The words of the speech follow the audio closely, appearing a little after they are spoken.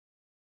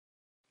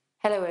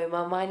Hello,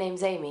 Omar. My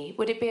name's Amy.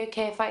 Would it be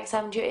okay if I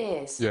examined your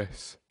ears?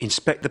 Yes.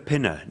 Inspect the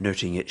pinner,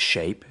 noting its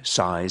shape,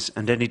 size,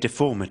 and any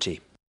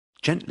deformity.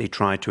 Gently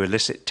try to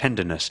elicit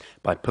tenderness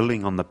by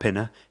pulling on the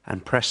pinner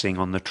and pressing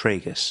on the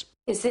tragus.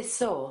 Is this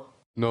sore?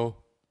 No.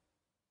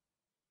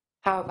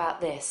 How about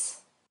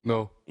this?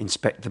 No.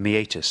 Inspect the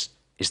meatus.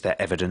 Is there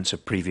evidence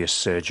of previous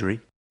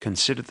surgery?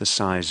 Consider the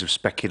size of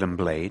speculum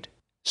blade.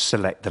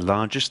 Select the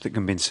largest that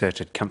can be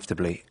inserted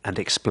comfortably and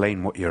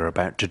explain what you're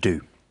about to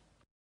do.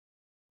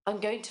 I'm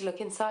going to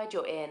look inside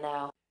your ear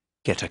now.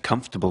 Get a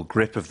comfortable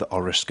grip of the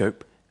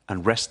oroscope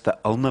and rest the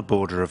ulnar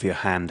border of your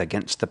hand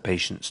against the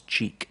patient's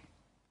cheek.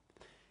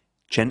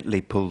 Gently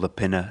pull the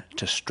pinner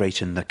to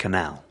straighten the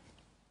canal.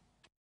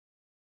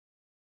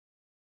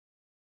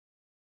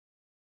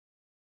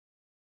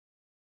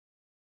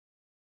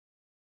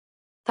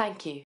 Thank you.